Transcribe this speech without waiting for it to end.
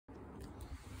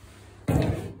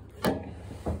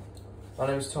My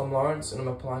name is Tom Lawrence and I'm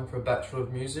applying for a Bachelor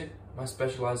of Music. My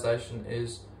specialisation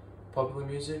is popular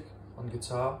music on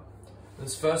guitar.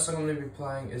 This first song I'm going to be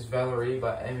playing is Valerie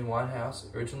by Amy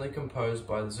Winehouse, originally composed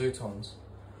by the Zootons.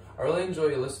 I really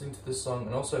enjoy listening to this song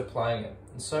and also playing it,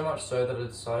 and so much so that I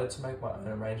decided to make my own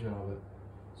arrangement of it.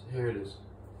 So here it is.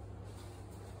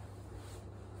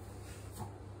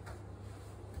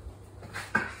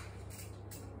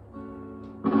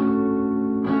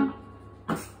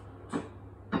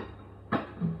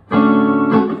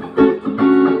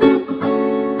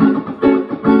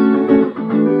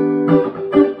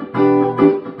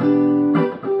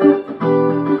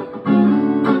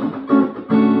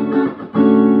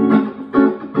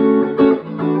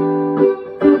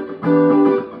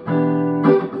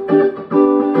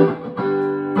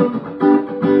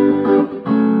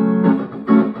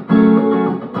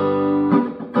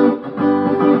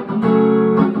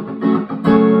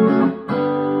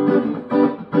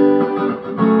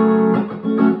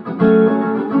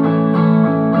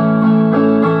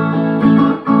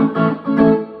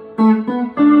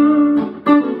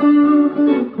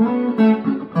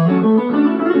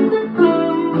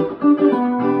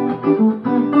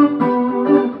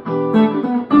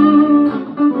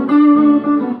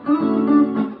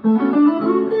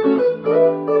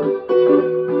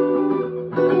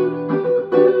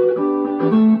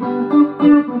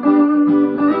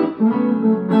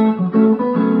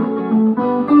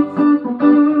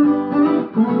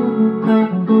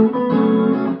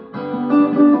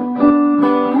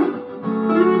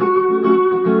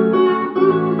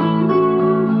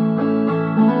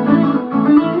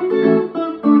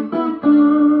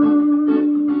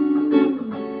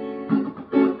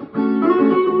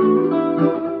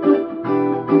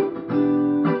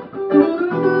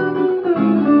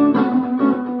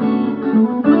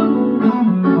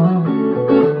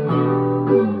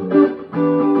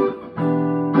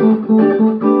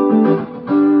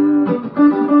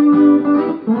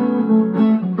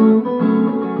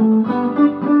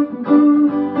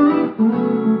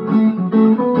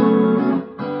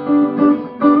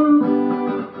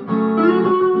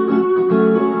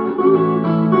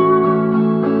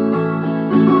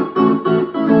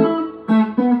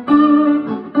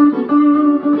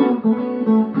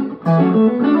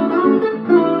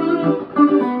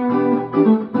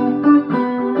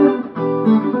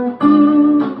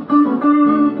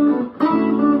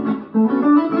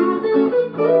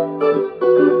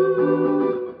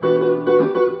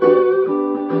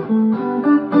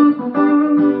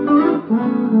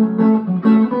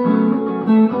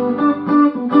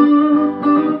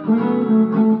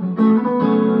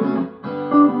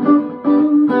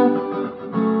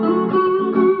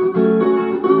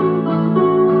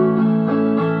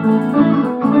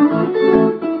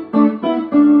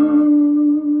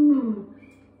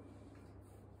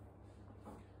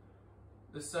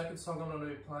 The second song I'm going to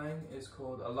be playing is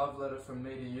called A Love Letter From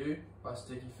Me To You by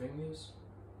Sticky Fingers.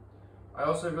 I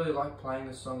also really like playing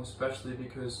this song, especially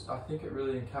because I think it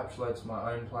really encapsulates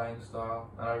my own playing style,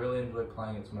 and I really enjoy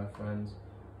playing it to my friends.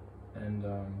 And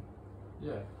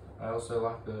yeah, I also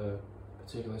like the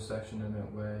particular section in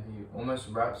it where he almost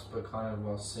raps but kind of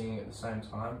while singing at the same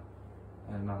time.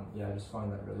 And yeah, I just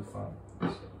find that really fun.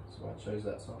 So I chose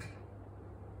that song.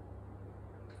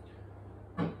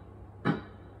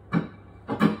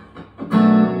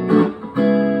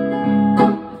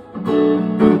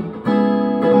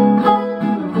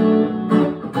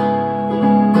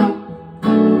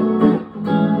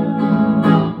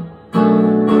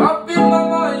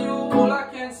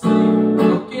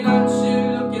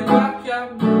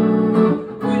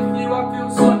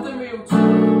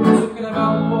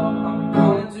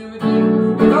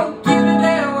 Don't give a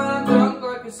damn when I'm drunk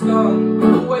like a star.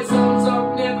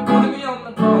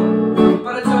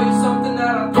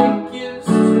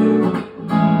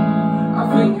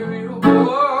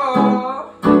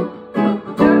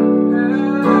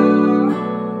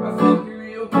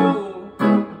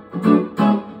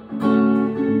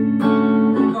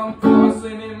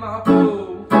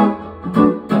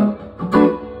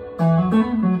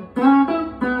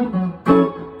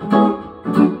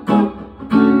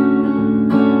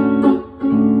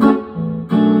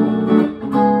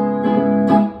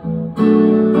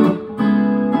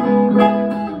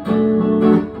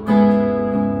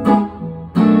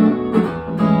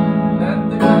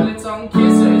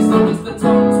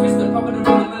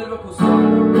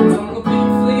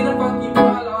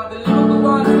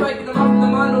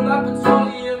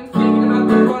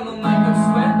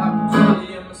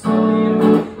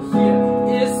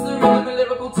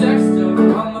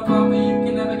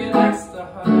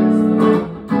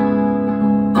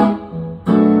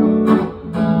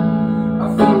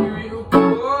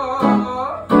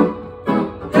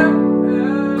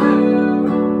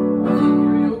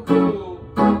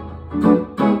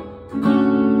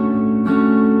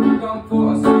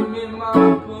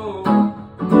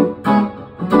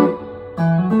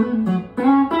 you.